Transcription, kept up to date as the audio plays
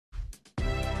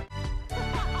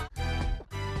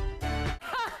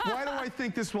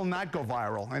think this will not go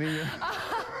viral.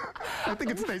 I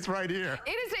think it stays right here.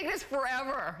 It has taken us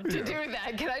forever to do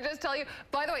that. Can I just tell you?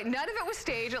 By the way, none of it was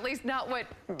staged, at least not what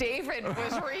David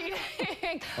was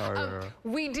reading.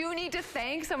 We do need to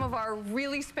thank some of our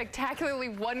really spectacularly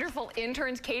wonderful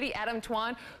interns, Katie, Adam,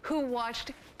 Tuan, who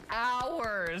watched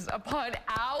hours upon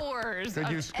hours good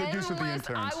use of the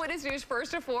interns. Eyewitness News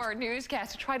First to 4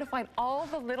 newscast to try to find all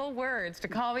the little words to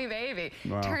call me baby.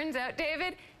 Wow. Turns out,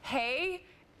 David, hey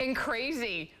and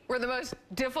crazy were the most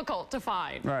difficult to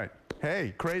find. Right.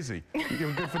 Hey, crazy.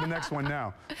 You're good for the next one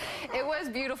now. It was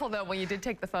beautiful, though, when you did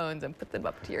take the phones and put them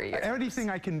up to your ears. Anything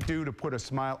I can do to put a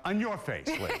smile on your face,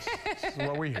 Liz. This is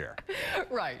what we hear.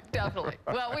 Right, definitely.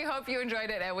 Well, we hope you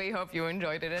enjoyed it, and we hope you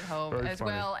enjoyed it at home as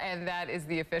well. And that is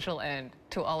the official end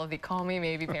to all of the Call Me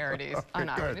Maybe parodies on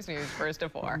Eyewitness News First to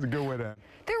 4. That's a good way to end.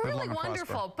 They're really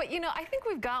wonderful. But, you know, I think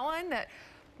we've got one that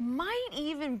might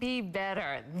even be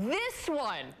better. This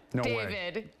one,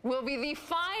 David, will be the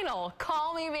final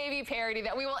Call Me Maybe parody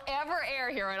that we will ever air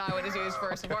here on Eyewitness News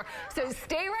First to 4. So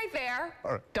stay right there.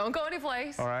 Don't go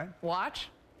anyplace. All right. Watch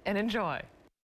and enjoy.